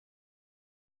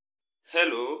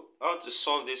Hello, how to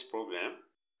solve this problem?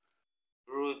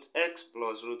 Root x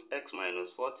plus root x minus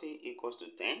 40 equals to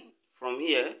 10. From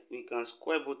here, we can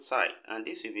square both sides, and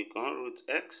this will become root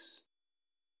x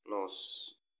plus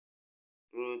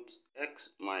root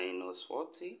x minus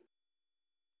 40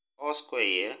 all square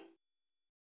here,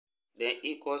 then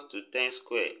equals to 10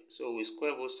 square. So we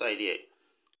square both sides here.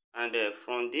 And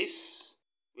from this,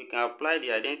 we can apply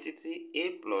the identity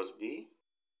a plus b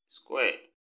square.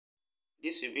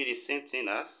 This will be the same thing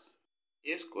as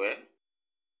a square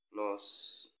plus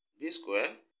b square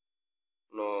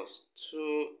plus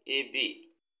 2ab.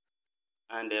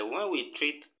 And when we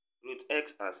treat root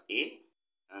x as a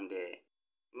and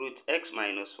root x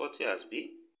minus 40 as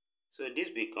b, so this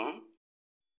becomes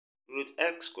root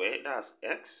x squared, that's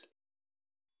x,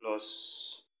 plus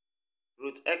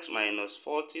root x minus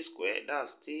 40 squared,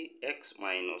 that's tx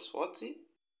minus 40,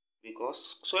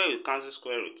 because square will cancel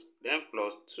square root, then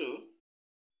plus 2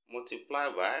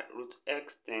 multiplied by root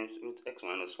x times root x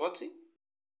minus 40.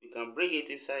 We can bring it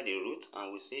inside the root,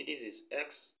 and we say this is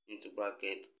x into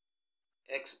bracket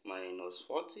x minus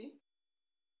 40,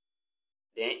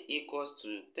 then equals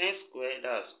to 10 squared,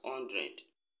 that's 100.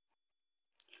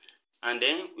 And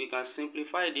then we can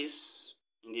simplify this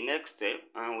in the next step,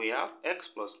 and we have x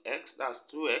plus x, that's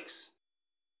 2x,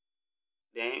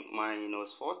 then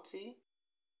minus 40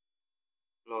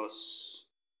 plus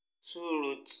 2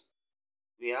 root.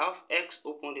 We have x,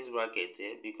 open this bracket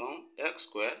here, become x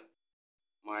squared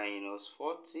minus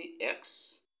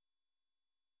 40x,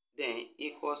 then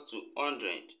equals to 100.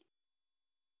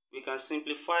 We can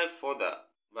simplify further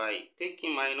by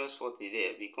taking minus 40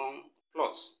 there, become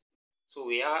plus. So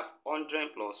we have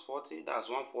 100 plus 40, that's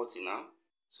 140 now.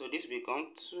 So this becomes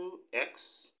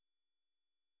 2x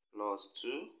plus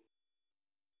 2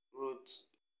 root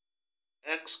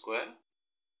x squared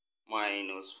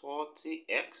minus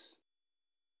 40x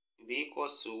will be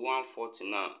equals to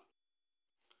 140 now.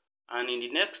 And in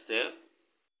the next step,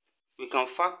 we can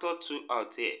factor 2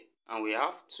 out here, and we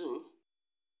have 2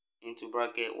 into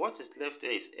bracket. What is left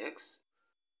here is x,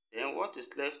 then what is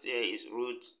left here is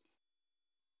root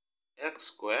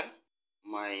x squared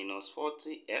minus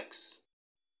 40x,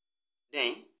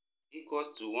 then equals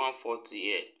to 140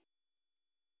 here.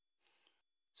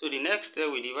 So the next step,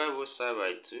 we divide both sides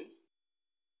by 2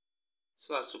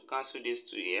 so as to cancel these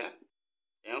 2 here.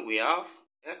 Then we have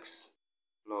x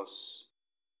plus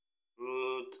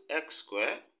root x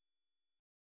squared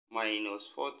minus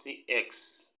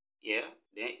 40x here,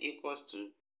 then equals to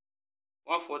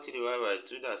 140 divided by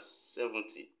 2, that's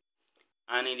 70.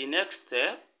 And in the next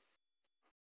step,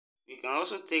 we can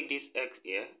also take this x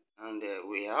here, and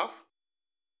we have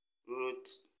root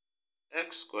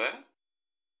x squared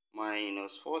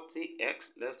minus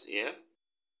 40x left here,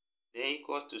 then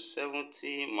equals to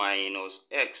 70 minus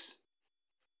x.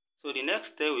 So the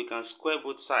next step, we can square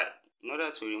both sides in order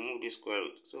to remove this square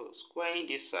root. So squaring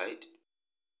this side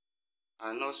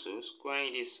and also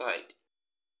squaring this side.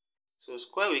 So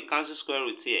square will cancel square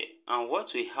root here, and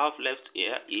what we have left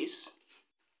here is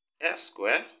x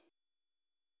squared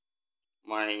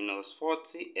minus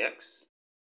 40x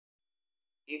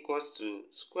equals to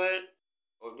square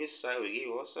of this side will give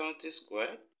us 70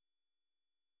 squared,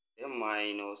 then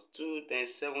minus 2 times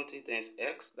 70 times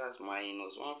x, that's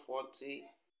minus 140x,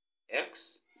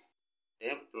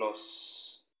 then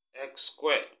plus x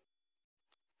squared.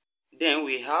 Then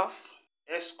we have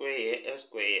x squared here, x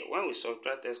squared here. When we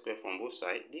subtract x squared from both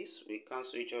sides, this will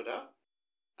cancel each other,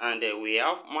 and we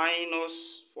have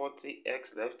minus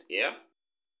 40x left here,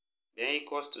 then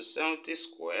equals to 70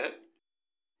 squared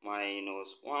minus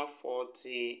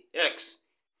 140x.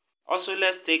 Also,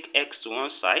 let's take x to one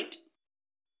side,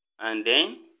 and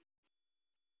then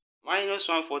minus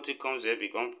 140 comes here,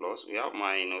 become plus. We have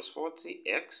minus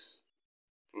 40x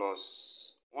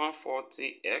plus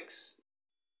 140x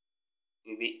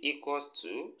will be equals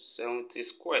to 70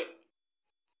 squared.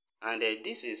 And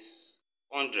this is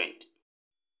 100.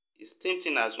 It's same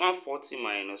thing as 140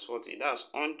 minus 40, that's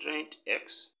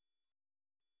 100x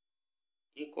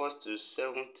equals to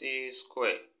 70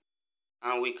 squared.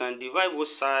 And we can divide both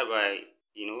sides by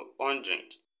 100.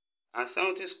 And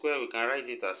 70 squared, we can write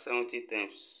it as 70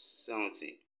 times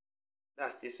 70.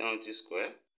 That's still 70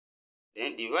 squared.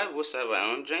 Then divide both sides by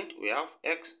 100. We have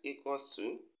x equals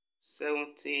to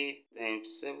 70 times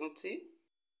 70.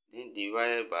 Then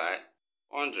divided by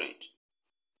 100.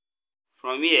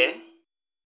 From here,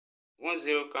 1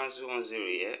 0 cancel 1 0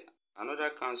 here. Another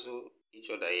cancel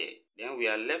each other here. Then we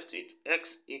are left with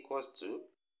x equals to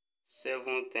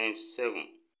 7 times 7.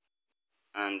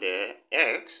 And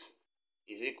x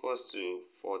is equals to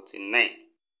 49.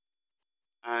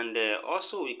 And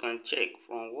also we can check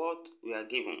from what we are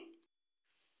given.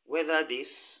 whether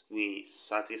this will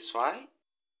satisfy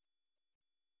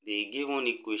the given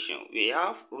equation. We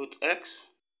have root x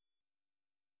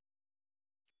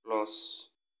plus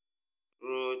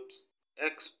root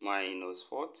x minus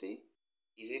 40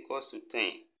 is equals to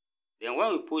 10. Then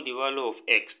when we put the value of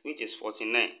x, which is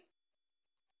 49,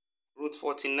 root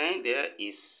 49 there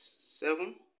is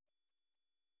 7.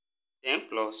 10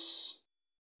 plus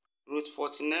root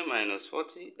 49 minus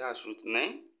 40, that's root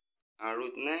 9. And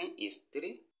root 9 is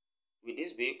 3. Will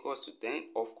this be equals to 10?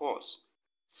 Of course.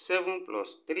 7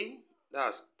 plus 3,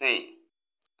 that's 10.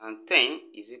 And 10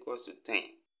 is equals to 10.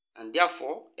 And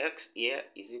therefore, x here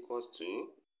is equals to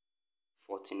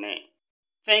 49.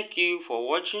 Thank you for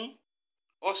watching.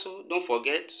 Also, don't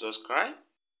forget to subscribe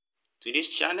to this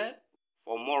channel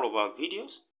for more of our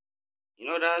videos in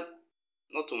order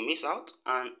not to miss out.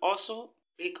 And also,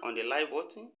 click on the like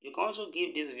button. You can also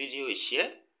give this video a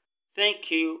share.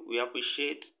 Thank you. We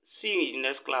appreciate. See you in the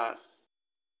next class.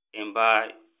 And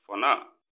bye for now.